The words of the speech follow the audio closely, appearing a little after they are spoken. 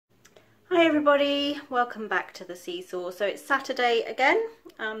Hi everybody, welcome back to the Seesaw. So it's Saturday again,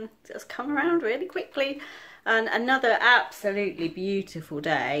 it's come around really quickly, and another absolutely beautiful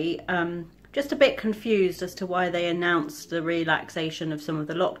day. Just a bit confused as to why they announced the relaxation of some of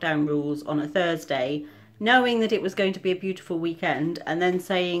the lockdown rules on a Thursday, knowing that it was going to be a beautiful weekend, and then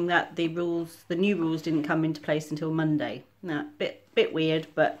saying that the new rules didn't come into place until Monday. Now, bit weird,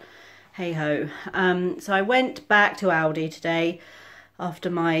 but hey ho. So I went back to Aldi today after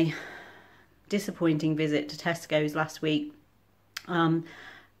my disappointing visit to Tesco's last week, and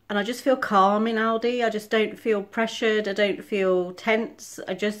I just feel calm in Aldi. I just don't feel pressured, I don't feel tense.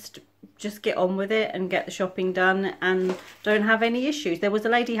 I just get on with it and get the shopping done and don't have any issues. There was a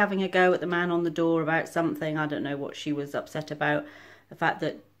lady having a go at the man on the door about something. I don't know what she was upset about. The fact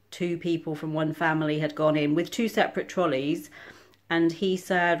that two people from one family had gone in with two separate trolleys, and he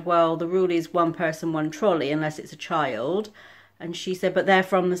said, well, the rule is one person, one trolley unless it's a child. And she said, but they're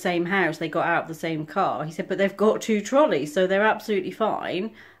from the same house, they got out of the same car. He said, but they've got two trolleys, so they're absolutely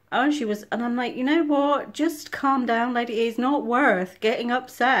fine. And I'm like, you know what, just calm down, lady. It's not worth getting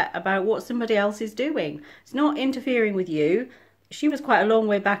upset about what somebody else is doing. It's not interfering with you. She was quite a long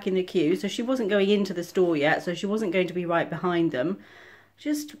way back in the queue, so she wasn't going into the store yet, so she wasn't going to be right behind them.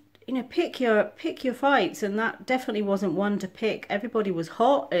 Just, you know, pick your fights, and that definitely wasn't one to pick. Everybody was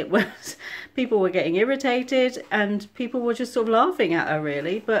hot. People were getting irritated, and people were just sort of laughing at her,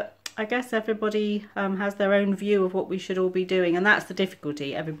 really. But I guess everybody has their own view of what we should all be doing, and that's the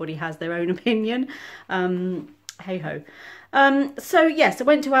difficulty. Everybody has their own opinion. Hey ho. So yes, I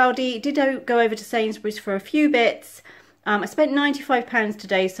went to Aldi. Did go over to Sainsbury's for a few bits. I spent £95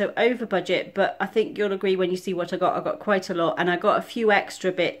 today, so over budget, but I think you'll agree when you see what I got quite a lot, and I got a few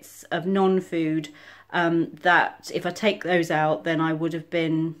extra bits of non-food that if I take those out, then I would have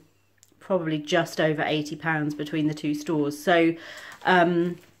been probably just over £80 between the two stores. So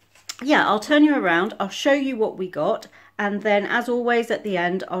yeah, I'll turn you around, I'll show you what we got, and then as always at the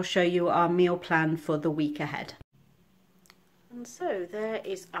end, I'll show you our meal plan for the week ahead. And so there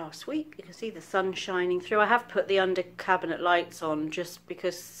is our suite. You can see the sun shining through. I have put the under cabinet lights on just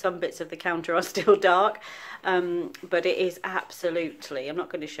because some bits of the counter are still dark, but it is absolutely, I'm not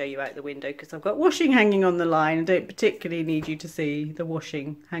going to show you out the window because I've got washing hanging on the line. I don't particularly need you to see the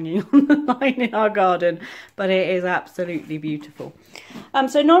washing hanging on the line in our garden, but it is absolutely beautiful.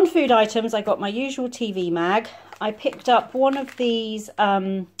 So non-food items, I got my usual TV mag. I picked up one of these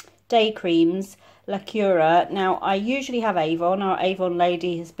day creams, Liquorice. Now I usually have Avon. Our Avon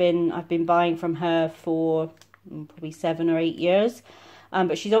lady I've been buying from her for probably 7 or 8 years,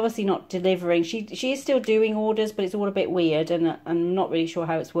 but she's obviously not delivering. She is still doing orders, but it's all a bit weird, and I'm not really sure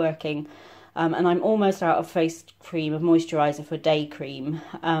how it's working. And I'm almost out of face cream, of moisturiser for day cream,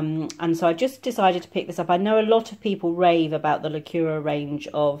 and so I just decided to pick this up. I know a lot of people rave about the Liquorice range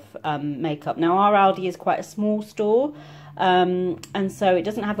of makeup. Now our Aldi is quite a small store, and so it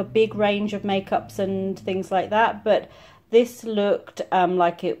doesn't have a big range of makeups and things like that, but this looked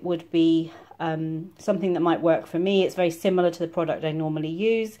like it would be something that might work for me. It's very similar to the product I normally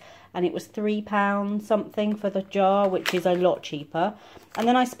use, and it was £3 something for the jar, which is a lot cheaper. And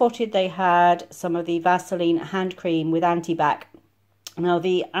then I spotted they had some of the Vaseline hand cream with antibac. Now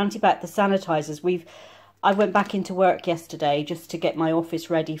the antibac, the sanitizers, I went back into work yesterday just to get my office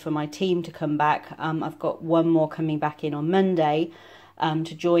ready for my team to come back. I've got one more coming back in on Monday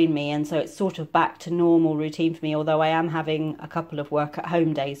to join me, and so it's sort of back to normal routine for me, although I am having a couple of work at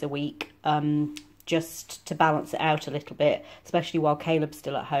home days a week, just to balance it out a little bit, especially while Caleb's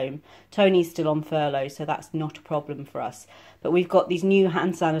still at home. Toney's still on furlough, so that's not a problem for us. But we've got these new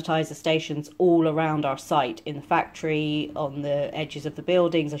hand sanitizer stations all around our site, in the factory, on the edges of the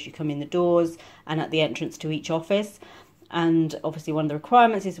buildings as you come in the doors, and at the entrance to each office. And obviously one of the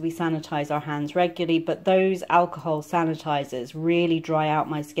requirements is we sanitize our hands regularly, but those alcohol sanitizers really dry out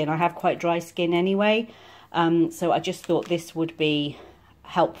my skin. I have quite dry skin anyway, so I just thought this would be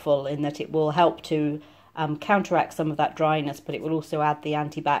helpful in that it will help to counteract some of that dryness, but it will also add the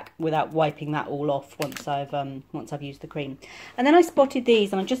antibac without wiping that all off once I've used the cream. And then I spotted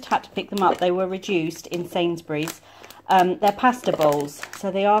these, and I just had to pick them up. They were reduced in Sainsbury's. They're pasta bowls,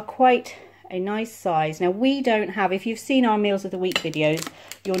 so they are quite a nice size. Now we don't have, if you've seen our meals of the week videos,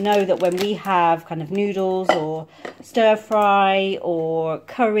 you'll know that when we have kind of noodles or stir fry or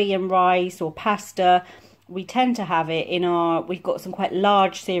curry and rice or pasta, we tend to have it in we've got some quite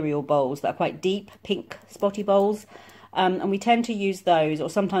large cereal bowls that are quite deep, pink spotty bowls, and we tend to use those, or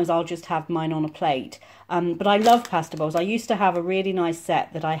sometimes I'll just have mine on a plate. But I love pasta bowls. I used to have a really nice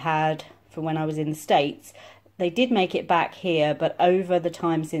set that I had from when I was in the States. They did make it back here, but over the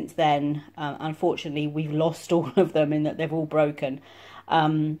time since then, unfortunately, we've lost all of them in that they've all broken.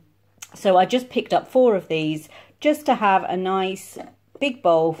 So I just picked up 4 of these just to have a nice big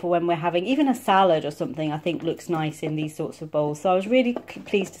bowl for when we're having even a salad or something. I think looks nice in these sorts of bowls. So I was really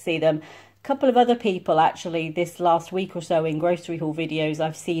pleased to see them. A couple of other people actually this last week or so in grocery haul videos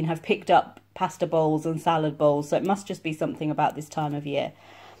I've seen have picked up pasta bowls and salad bowls. So it must just be something about this time of year.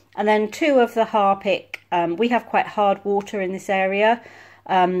 And then 2 of the Harpic. We have quite hard water in this area.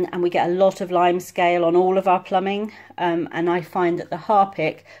 And we get a lot of lime scale on all of our plumbing, and I find that the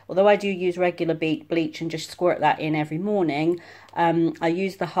Harpic, although I do use regular bleach and just squirt that in every morning, I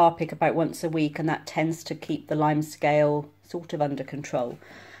use the Harpic about once a week, and that tends to keep the lime scale sort of under control.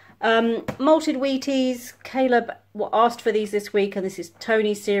 Malted Wheaties, Caleb asked for these this week, and this is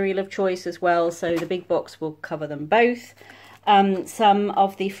Toney's cereal of choice as well, so the big box will cover them both. Some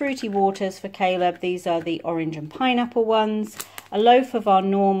of the fruity waters for Caleb, these are the orange and pineapple ones. A loaf of our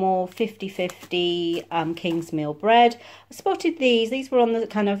normal 50/50 King's Meal bread. I spotted these were on the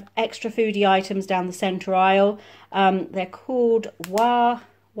kind of extra foodie items down the centre aisle. They're called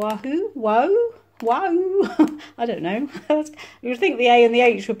Wahoo? I don't know. You would think the A and the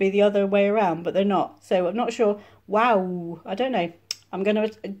H would be the other way around, but they're not. So I'm not sure. Wow, I don't know. I'm going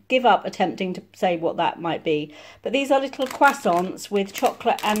to give up attempting to say what that might be. But these are little croissants with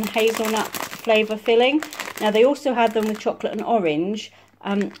chocolate and hazelnut flavour filling. Now, they also had them with chocolate and orange.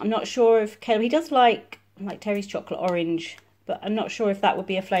 I'm not sure if Caleb, he does like Terry's chocolate orange, but I'm not sure if that would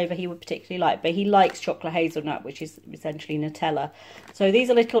be a flavour he would particularly like. But he likes chocolate hazelnut, which is essentially Nutella. So these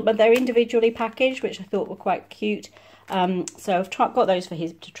are little, but they're individually packaged, which I thought were quite cute. So I've got those for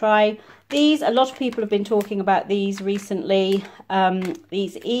him to try. These, a lot of people have been talking about these recently.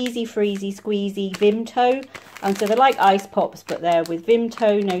 These Easy Freezy Squeezy Vimto. So they're like ice pops, but they're with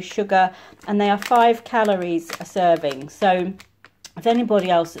Vimto, no sugar, and they are 5 calories a serving. So if anybody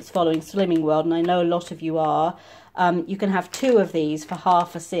else that's following Slimming World, and I know a lot of you are, you can have 2 of these for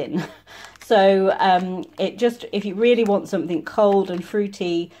half a sin. So if you really want something cold and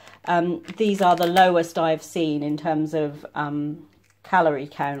fruity, these are the lowest I've seen in terms of calorie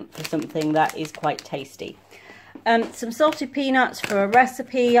count for something that is quite tasty. Some salted peanuts for a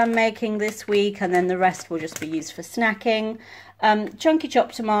recipe I'm making this week, and then the rest will just be used for snacking. Chunky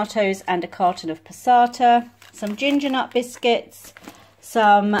chopped tomatoes and a carton of passata. Some ginger nut biscuits.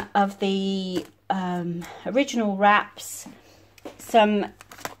 Some of the original wraps. Some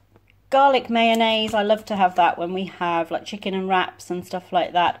garlic mayonnaise. I love to have that when we have like chicken and wraps and stuff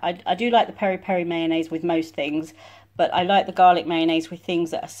like that. I do like the peri-peri mayonnaise with most things, but I like the garlic mayonnaise with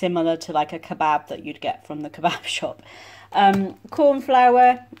things that are similar to like a kebab that you'd get from the kebab shop. Corn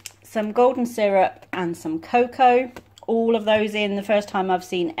flour, some golden syrup and some cocoa. All of those in. The first time I've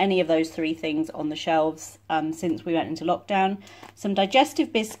seen any of those 3 things on the shelves since we went into lockdown. Some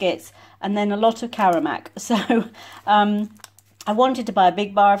digestive biscuits, and then a lot of Caramac. So I wanted to buy a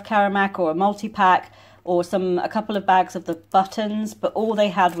big bar of Caramac or a multi-pack or a couple of bags of the buttons, but all they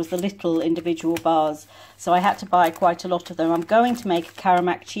had was the little individual bars. So I had to buy quite a lot of them. I'm going to make a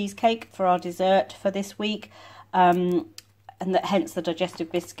Caramac cheesecake for our dessert for this week, and hence the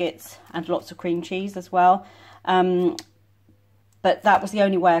digestive biscuits and lots of cream cheese as well. But that was the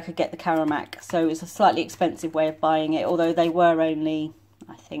only way I could get the Caramac. So it's a slightly expensive way of buying it, although they were only,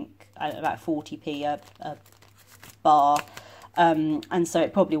 I think, about 40p a bar. And so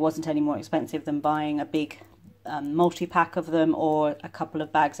it probably wasn't any more expensive than buying a big multi-pack of them or a couple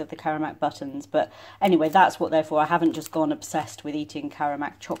of bags of the Caramac buttons. But anyway, that's what they're for. I haven't just gone obsessed with eating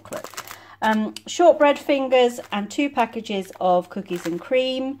Caramac chocolate. Shortbread fingers and 2 packages of cookies and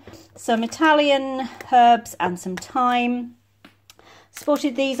cream. Some Italian herbs and some thyme.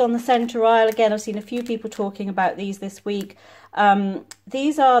 Spotted these on the centre aisle. Again, I've seen a few people talking about these this week.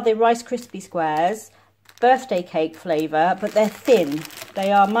 These are the Rice Krispie Squares. Birthday cake flavour, but they're thin.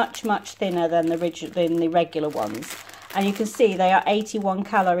 They are much thinner than the regular ones, and you can see they are 81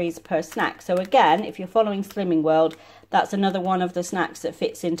 calories per snack. So again, if you're following Slimming World, that's another one of the snacks that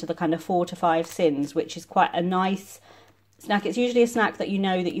fits into the kind of 4 to 5 sins, which is quite a nice snack. It's usually a snack that you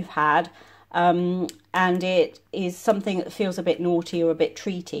know that you've had, and it is something that feels a bit naughty or a bit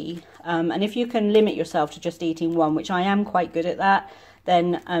treaty, and if you can limit yourself to just eating one, which I am quite good at that,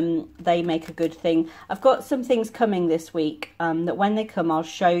 then they make a good thing. I've got some things coming this week that when they come I'll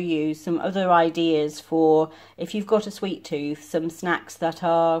show you some other ideas for if you've got a sweet tooth, some snacks that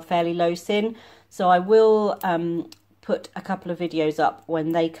are fairly low sin. So I will put a couple of videos up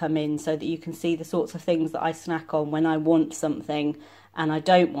when they come in so that you can see the sorts of things that I snack on when I want something and I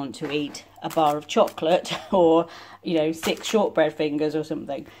don't want to eat a bar of chocolate or, you know, 6 shortbread fingers or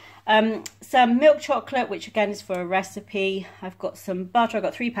something. Some milk chocolate, which again is for a recipe. I've got some butter. I've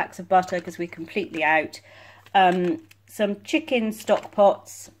got 3 packs of butter because we're completely out. Some chicken stock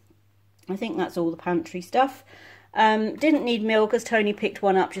pots. I think that's all the pantry stuff. Didn't need milk as Tony picked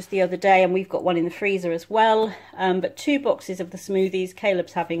one up just the other day, and we've got one in the freezer as well. But 2 boxes of the smoothies.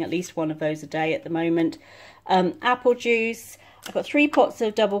 Caleb's having at least one of those a day at the moment. Apple juice. I've got 3 pots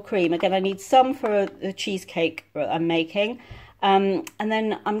of double cream. Again, I need some for the cheesecake I'm making. And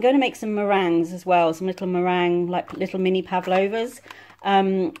then I'm going to make some meringues as well. Some little meringue, like little mini pavlovas,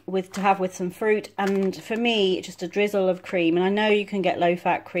 to have with some fruit. And for me, just a drizzle of cream. And I know you can get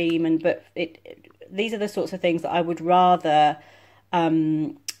low-fat cream, but these are the sorts of things that I would rather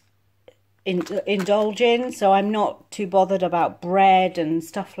indulge in. So I'm not too bothered about bread and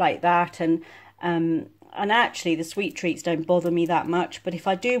stuff like that. And actually, the sweet treats don't bother me that much. But if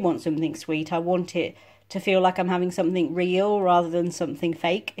I do want something sweet, I want it to feel like I'm having something real rather than something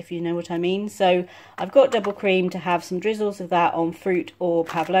fake, if you know what I mean. So I've got double cream to have some drizzles of that on fruit or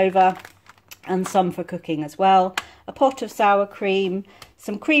pavlova, and some for cooking as well. A pot of sour cream,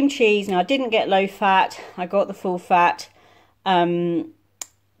 some cream cheese. Now, I didn't get low fat. I got the full fat to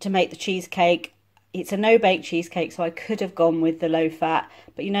make the cheesecake. It's a no-bake cheesecake, so I could have gone with the low fat.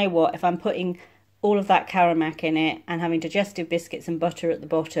 But you know what? If I'm putting all of that caramac in it and having digestive biscuits and butter at the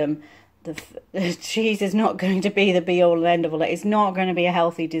bottom, the cheese is not going to be the be-all and end-all. It's not going to be a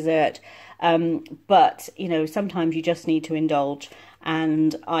healthy dessert. But, you know, sometimes you just need to indulge.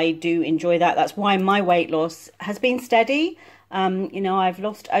 And I do enjoy that. That's why my weight loss has been steady. You know, I've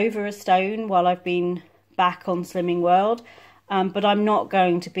lost over a stone while I've been back on Slimming World. But I'm not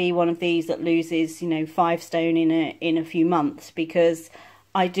going to be one of these that loses, you know, 5 stone in a few months, because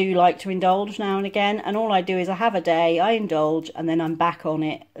I do like to indulge now and again, and all I do is I have a day, I indulge, and then I'm back on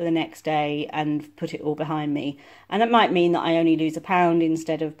it the next day and put it all behind me. And it might mean that I only lose a pound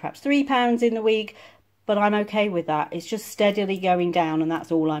instead of perhaps 3 pounds in the week, but I'm okay with that. It's just steadily going down, and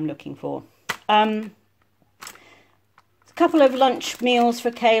that's all I'm looking for. A couple of lunch meals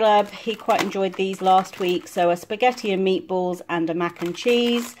for Caleb. He quite enjoyed these last week, so a spaghetti and meatballs and a mac and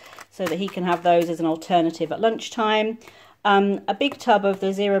cheese, so that he can have those as an alternative at lunchtime. A big tub of the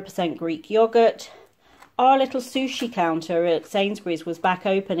 0% Greek yogurt. Our little sushi counter at Sainsbury's was back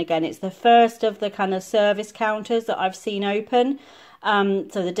open again. It's the first of the kind of service counters that I've seen open. So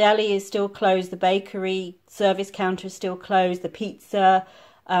the deli is still closed, the bakery service counter is still closed, the pizza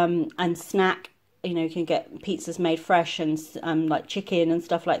and snack, you know, you can get pizzas made fresh and like chicken and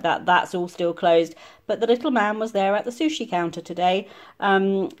stuff like that. That's all still closed. But the little man was there at the sushi counter today.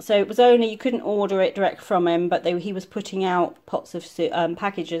 So it was only, you couldn't order it direct from him, but he was putting out pots of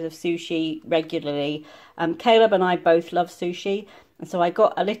packages of sushi regularly. Caleb and I both love sushi. And so I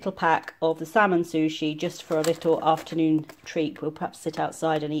got a little pack of the salmon sushi just for a little afternoon treat. We'll perhaps sit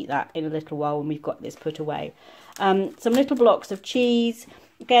outside and eat that in a little while when we've got this put away. Some little blocks of cheese.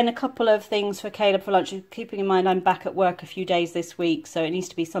 Again, a couple of things for Caleb for lunch. Keeping in mind I'm back at work a few days this week, so it needs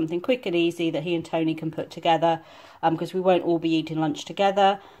to be something quick and easy that he and Tony can put together, because we won't all be eating lunch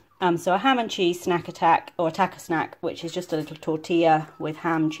together. So a ham and cheese snack attack, or attacker snack, which is just a little tortilla with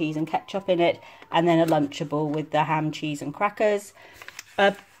ham, cheese and ketchup in it, and then a Lunchable with the ham, cheese and crackers.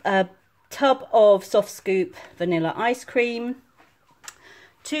 A tub of soft scoop vanilla ice cream.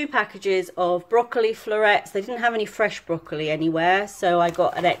 2 packages of broccoli florets. They didn't have any fresh broccoli anywhere, so I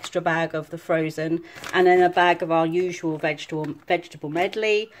got an extra bag of the frozen, and then a bag of our usual vegetable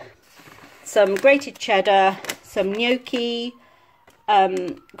medley. Some grated cheddar, some gnocchi,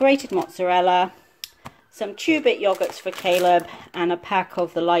 grated mozzarella, some Chew-Bit yogurts for Caleb, and a pack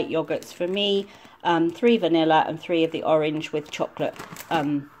of the light yogurts for me. 3 vanilla and 3 of the orange with chocolate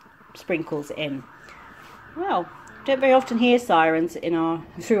sprinkles in. Well, don't very often hear sirens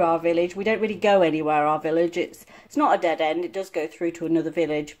through our village. We don't really go anywhere, our village. It's not a dead end. It does go through to another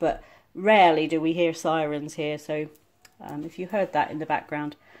village, but rarely do we hear sirens here. So if you heard that in the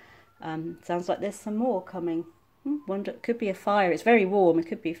background, sounds like there's some more coming. Wonder, it could be a fire. It's very warm. It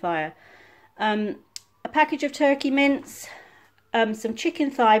could be fire. A package of turkey mince, some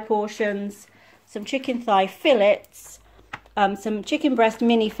chicken thigh portions, some chicken thigh fillets, some chicken breast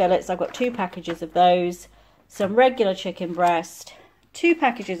mini fillets. I've got 2 packages of those. Some regular chicken breast, 2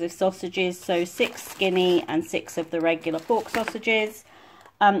 packages of sausages, so 6 skinny and 6 of the regular pork sausages,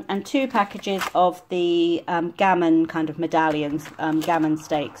 and 2 packages of the gammon kind of medallions, gammon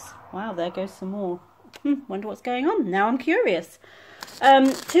steaks. Wow, there goes some more. Wonder what's going on. Now I'm curious.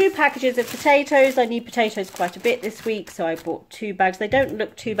 2 packages of potatoes. I need potatoes quite a bit this week, so I bought 2 bags. They don't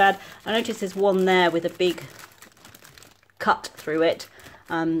look too bad. I notice there's one there with a big cut through it.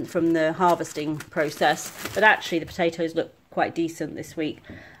 From the harvesting process, but actually the potatoes look quite decent this week.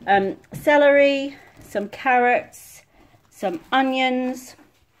 Celery, some carrots, some onions,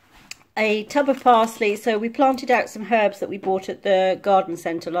 a tub of parsley. So we planted out some herbs that we bought at the garden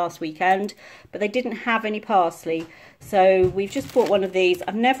centre last weekend, but they didn't have any parsley. So we've just bought one of these.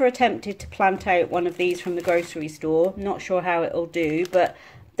 I've never attempted to plant out one of these from the grocery store. Not sure how it'll do, but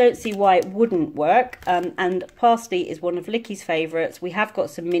don't see why it wouldn't work. And parsley is one of Licky's favourites. We have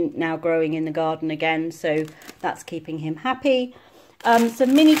got some mint now growing in the garden again, so that's keeping him happy.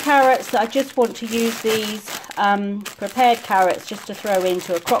 Some mini carrots that I just want to use these prepared carrots just to throw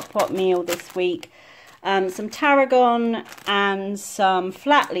into a crock pot meal this week. Some tarragon and some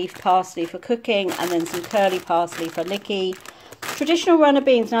flat leaf parsley for cooking, and then some curly parsley for Licky. Traditional runner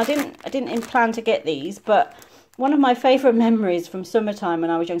beans. Now I didn't plan to get these, but one of my favourite memories from summertime when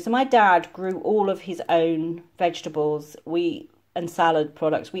I was young. So my dad grew all of his own vegetables and salad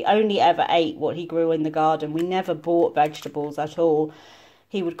products. We only ever ate what he grew in the garden. We never bought vegetables at all.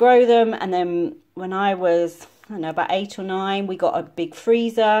 He would grow them, and then when I was, I don't know, about 8 or 9, we got a big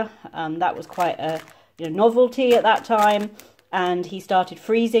freezer. That was quite a novelty at that time. And he started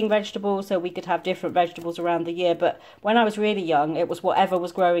freezing vegetables so we could have different vegetables around the year. But when I was really young, it was whatever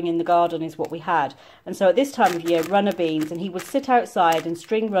was growing in the garden is what we had. And so at this time of year, runner beans, and he would sit outside and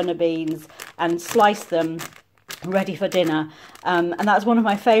string runner beans and slice them ready for dinner. And that was one of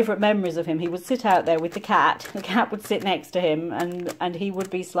my favourite memories of him. He would sit out there with the cat would sit next to him, and he would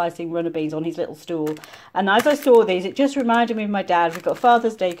be slicing runner beans on his little stool. And as I saw these, it just reminded me of my dad. We've got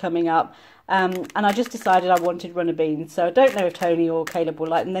Father's Day coming up, and I just decided I wanted runner beans. So I don't know if Tony or Caleb will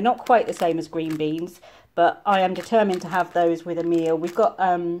like them. They're not quite the same as green beans, but I am determined to have those with a meal. We've got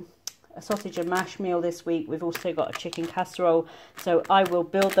a sausage and mash meal this week. We've also got a chicken casserole, so I will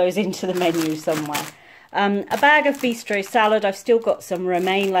build those into the menu somewhere. A bag of bistro salad. I've still got some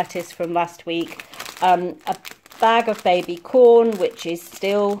romaine lettuce from last week. A bag of baby corn, which is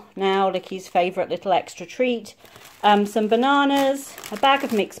still now Licky's favourite little extra treat. Some bananas, a bag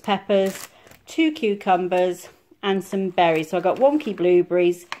of mixed peppers, 2 cucumbers, and some berries. So I got wonky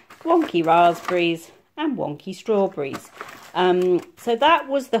blueberries, wonky raspberries, and wonky strawberries. So that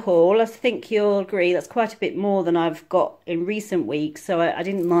was the haul. I think you'll agree that's quite a bit more than I've got in recent weeks, so I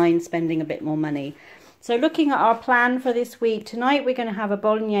didn't mind spending a bit more money. So looking at our plan for this week, tonight we're going to have a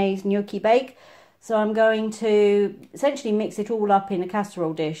bolognese gnocchi bake. So I'm going to essentially mix it all up in a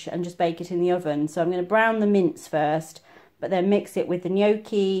casserole dish and just bake it in the oven. So I'm going to brown the mince first, but then mix it with the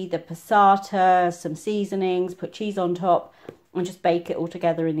gnocchi, the passata, some seasonings, put cheese on top, and just bake it all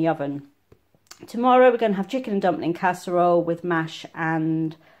together in the oven. Tomorrow we're going to have chicken and dumpling casserole with mash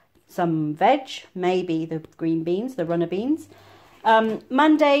and some veg, maybe the green beans, the runner beans.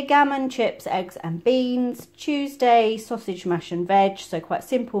 Monday, gammon, chips, eggs and beans. Tuesday, sausage, mash and veg, so quite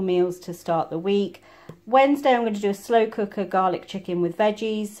simple meals to start the week. Wednesday, I'm going to do a slow cooker garlic chicken with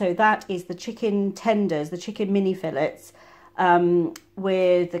veggies. So that is the chicken tenders, the chicken mini fillets,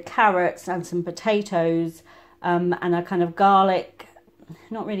 with the carrots and some potatoes, and a kind of garlic,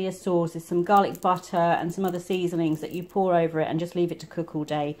 not really a sauce, it's some garlic butter and some other seasonings that you pour over it and just leave it to cook all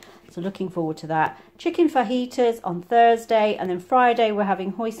day. So looking forward to that. Chicken fajitas on Thursday, and then Friday we're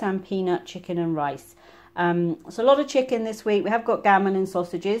having hoisin peanut, chicken and rice. So a lot of chicken this week. We have got gammon and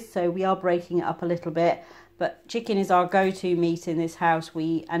sausages, so we are breaking it up a little bit. But chicken is our go-to meat in this house.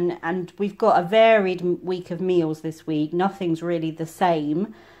 And we've got a varied week of meals this week. Nothing's really the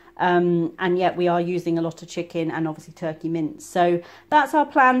same. And yet we are using a lot of chicken and obviously turkey mince. So that's our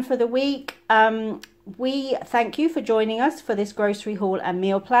plan for the week. We thank you for joining us for this grocery haul and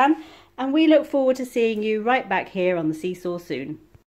meal plan, and we look forward to seeing you right back here on the Seesaw soon.